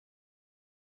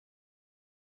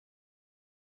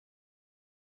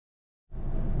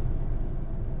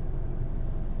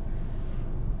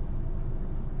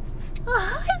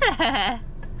Oh, hi there.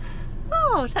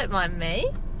 Oh, don't mind me.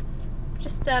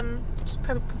 Just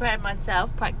preparing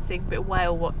myself, practicing a bit of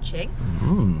whale watching.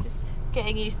 Just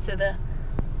getting used to the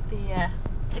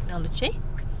technology.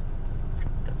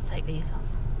 Got to take these off.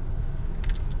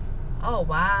 Oh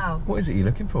wow. What is it you're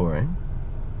looking for, eh?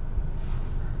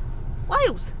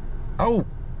 Whales. Oh,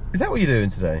 is that what you're doing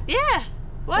today? Yeah.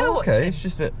 Whale watching. Okay, it's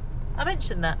just that. I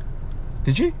mentioned that.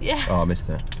 Did you? Yeah. Oh, I missed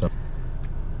that. So...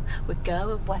 We're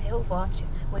going whale watching.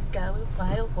 We're going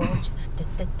whale watching.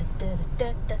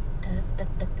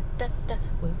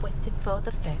 We're waiting for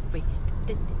the ferry.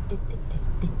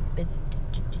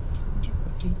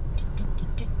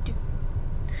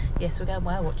 Yes, we're going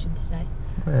whale watching today.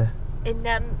 Where? In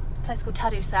a place called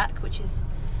Tadoussac, which is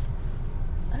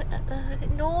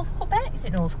it North Quebec? Is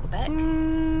it North Quebec?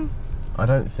 I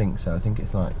don't think so. I think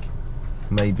it's like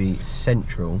maybe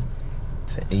central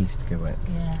to East Quebec.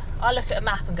 Yeah. I look at a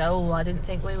map and go, oh, I didn't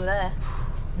think we were there.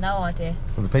 No idea.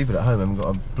 Well, the people at home haven't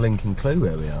got a blinking clue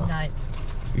where we are. No.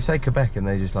 You say Quebec and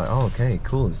they're just like, oh, okay,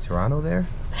 cool. Is Toronto there?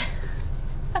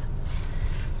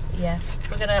 Yeah.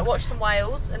 We're going to watch some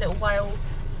whales, a little whale,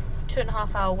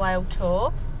 2.5 hour whale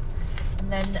tour,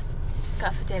 and then go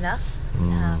out for dinner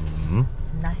and have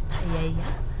some nice paella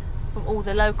from all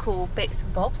the local bits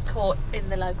and bobs caught in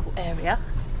the local area.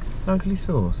 Locally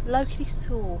sourced. Locally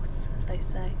sourced, as they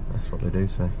say. That's what they do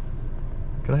say.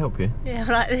 Can I help you? Yeah,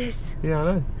 like this. Yeah, I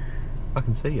know. I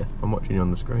can see you. I'm watching you on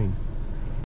the screen.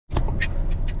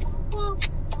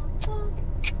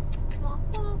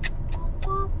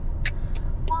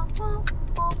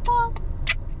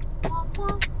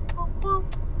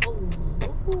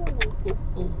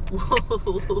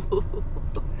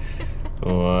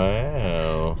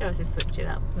 Wow. Try to switch it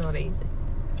up, not easy.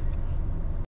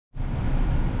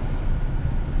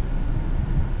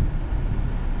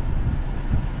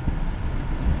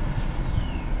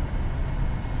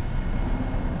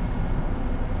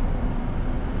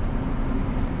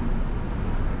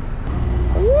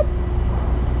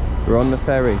 We're on the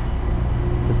ferry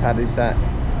to Tadoussac.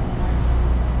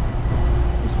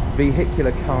 It's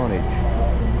vehicular carnage.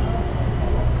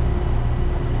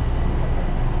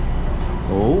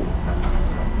 Oh.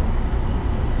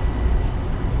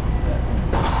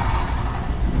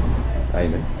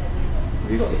 Amy, have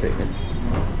you got the picnic?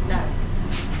 No.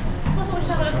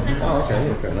 Oh, okay,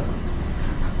 yeah, fair enough.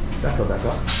 Back up.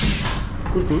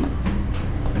 Good.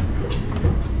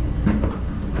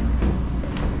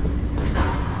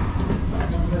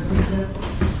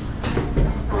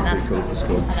 Pretty cool for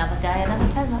school. Another day, another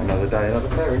ferry. Another day, another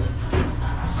ferry.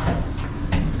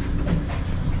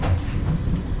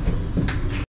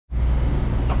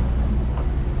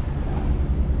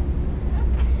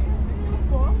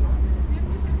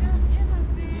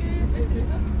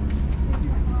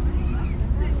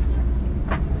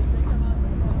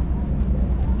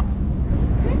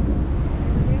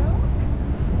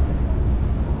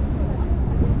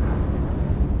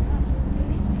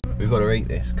 We've got to eat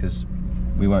this because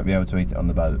we won't be able to eat it on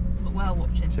the boat. But whale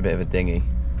watching. It's a bit of a dinghy.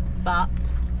 But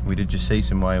We did just see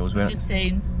some whales. we've just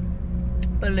seen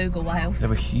beluga whales. They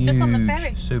were huge, Just on the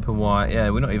ferry. super white. Yeah,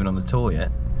 we're not even on the tour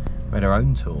yet. We had our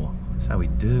own tour. That's how we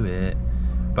do it.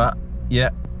 But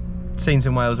yeah, seen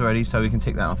some whales already, so we can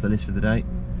tick that off the list for the day.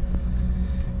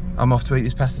 I'm off to eat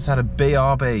this pasta salad.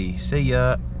 BRB. See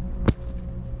ya.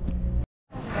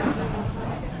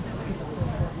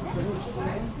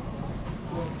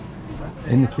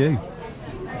 In the queue,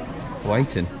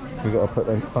 waiting. We've got to put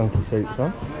them funky suits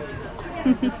on.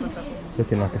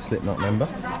 Looking like a Slipknot member.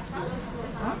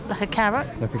 Like a carrot.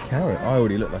 Like a carrot. I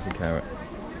already look like a carrot.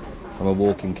 I'm a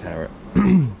walking carrot.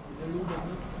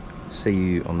 See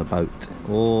you on the boat,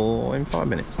 or in 5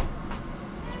 minutes.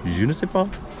 Je ne sais pas.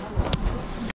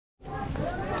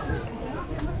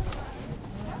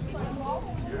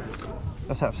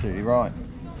 That's absolutely right.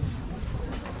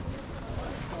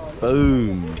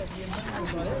 Boom.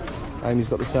 Amy's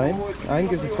got the same. Amy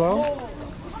gives a 12.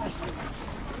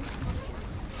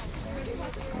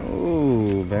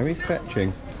 Oh, very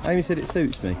fetching. Amy said it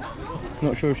suits me.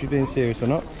 Not sure if she's being serious or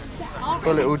not. Got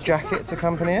a little jacket to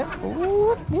accompany it.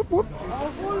 Whoop, whoop, whoop.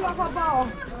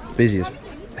 Busy as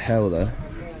hell though.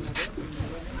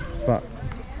 But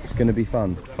it's going to be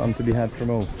fun. Fun to be had from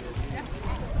all.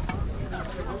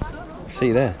 See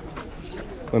you there.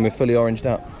 When we're fully oranged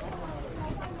up.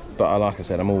 But like I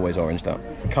said, I'm always oranged up.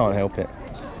 Can't help it.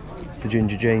 It's the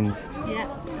ginger jeans. Yeah.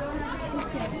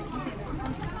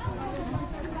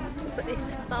 Put this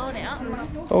barn it up.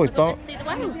 Oh, it's barn. See the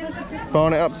whales.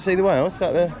 Barn it up to see the whales. Is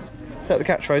that the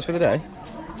catchphrase for the day?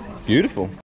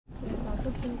 Beautiful.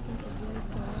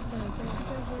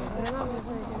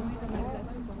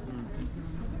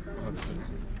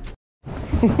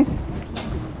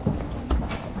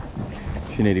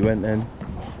 She nearly went then.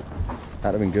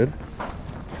 That'd have been good.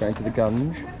 Straight into the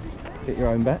gunge. Get your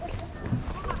own back.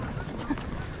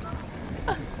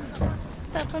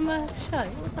 That from a show?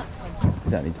 What was that from?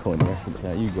 You don't need to point the reference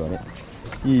out. You got it.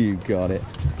 You got it.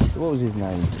 What was his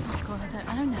name? God,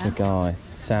 I don't know. The guy.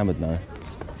 Sam would know.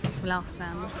 We'll ask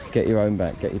Sam. Get your own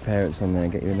back. Get your parents on there.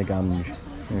 Get you in the gunge.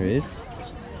 There it is.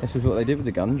 This was what they did with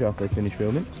the gunge after they finished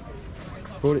filming.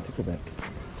 Brought it to Quebec.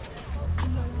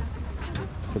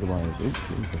 For the whales. Oops,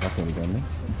 that's already gone there.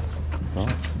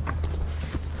 Right.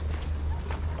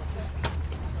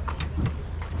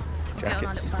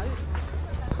 Jackets.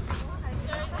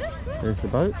 There's the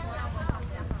boat.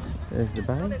 There's the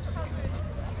bay.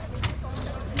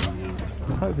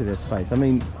 Hopefully there's space. I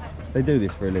mean, they do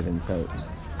this for a living, so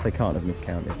they can't have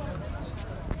miscounted.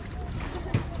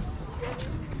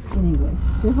 In English.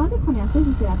 Le rang de première chaise,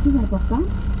 c'est la plus importante.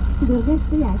 Tu dois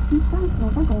rester assis tant aussi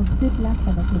longtemps qu'on se déplace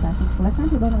avec le bateau. Pour la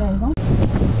simple et bonne raison.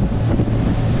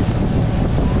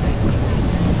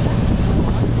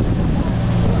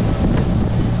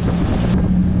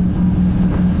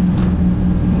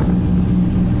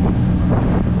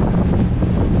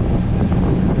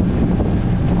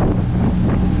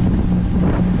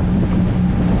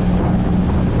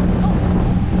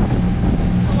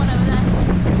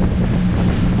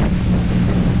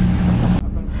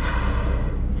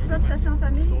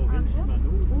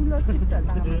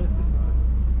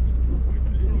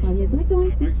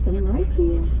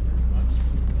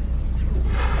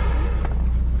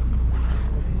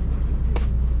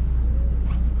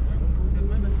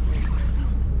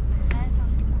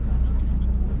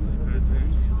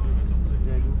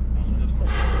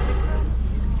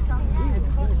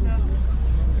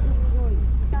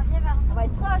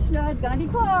 It's gonna be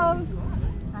close.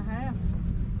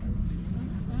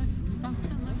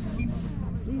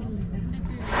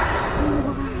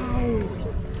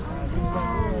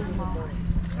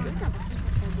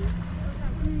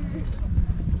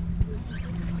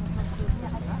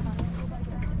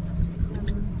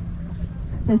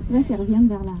 Ça se pourrait qu'elle revienne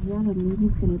vers l'arrière, le milieu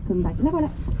risque de come back. La voilà.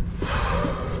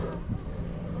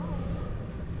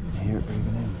 Hear it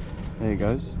breathing in. There it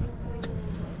goes.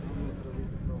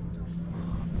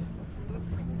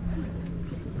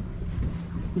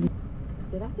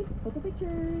 C'est parti, photo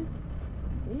pictures.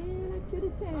 Et la queue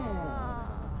de chair.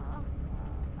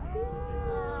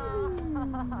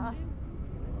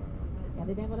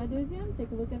 Regardez bien pour la deuxième.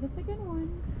 Take a look at the second one.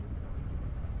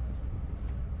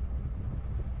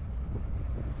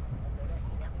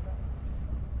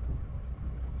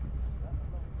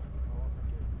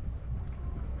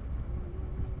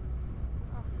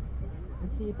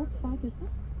 Il n'est pas plus fort que ça.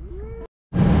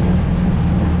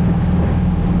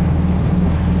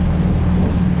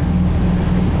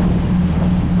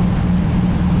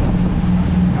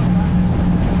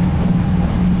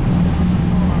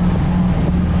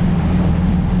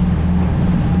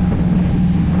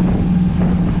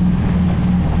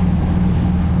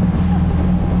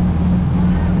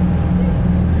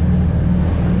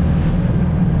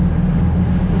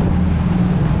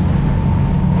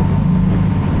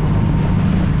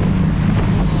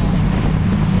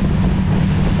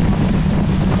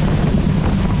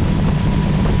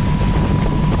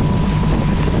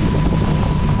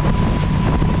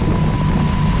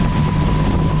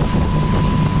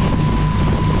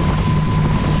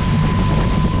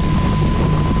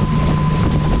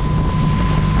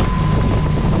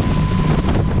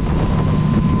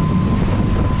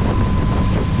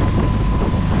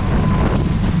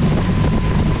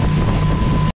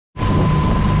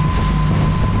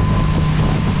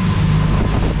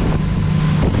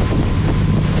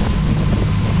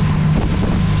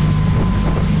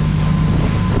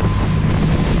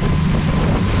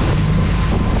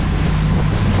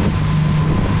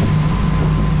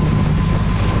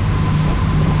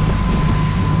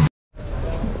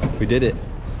 We did it.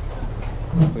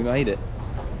 We made it.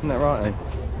 Isn't that right, eh?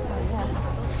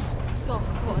 God,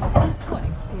 what an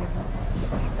experience.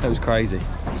 That was crazy.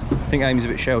 I think Amy's a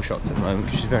bit shell-shocked at the moment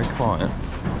because she's very quiet.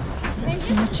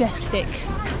 Majestic.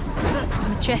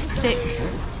 Majestic.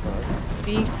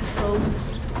 Beautiful.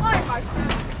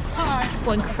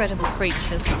 What incredible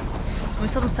creatures. And we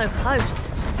saw them so close.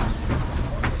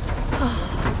 Oh,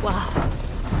 wow.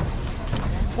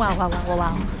 Wow, wow, wow, wow,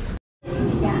 wow.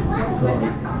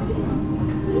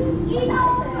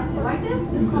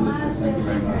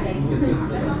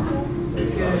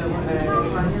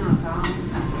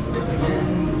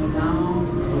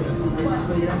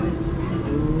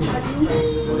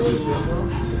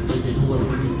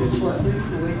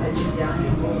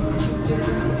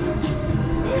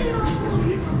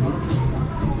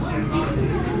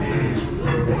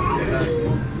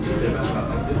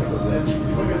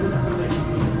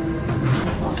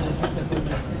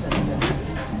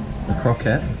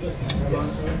 croquette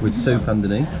with soup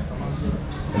underneath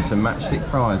and some matchstick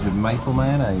fries with maple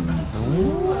mayonnaise.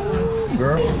 Ooh,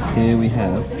 girl. Here we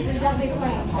have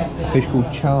fish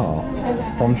called char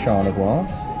from Charlevoix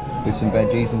with some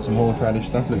veggies and some horseradish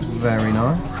stuff. Looks very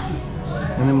nice.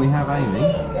 And then we have Amy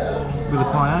with a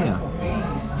paella.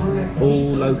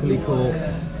 All locally caught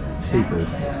seafood.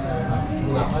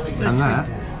 And that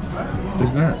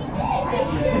is that.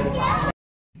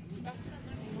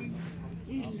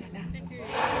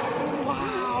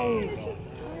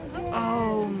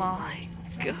 Oh my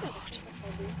god.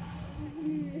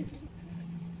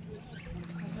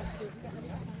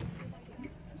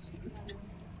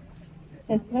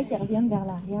 Ça se pourrait qu'elle revienne vers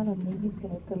l'arrière, là, maybe it's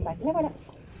gonna come back. La voilà.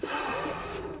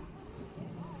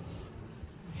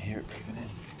 Hear it breathing in.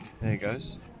 There it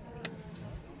goes.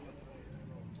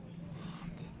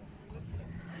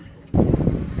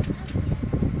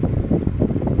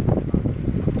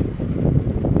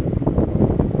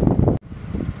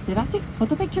 C'est parti,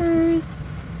 photo pictures.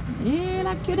 Et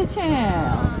la queue de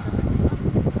terre.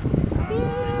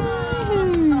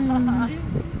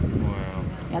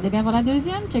 Regardez bien pour la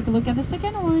deuxième. Take a look at the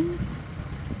second one.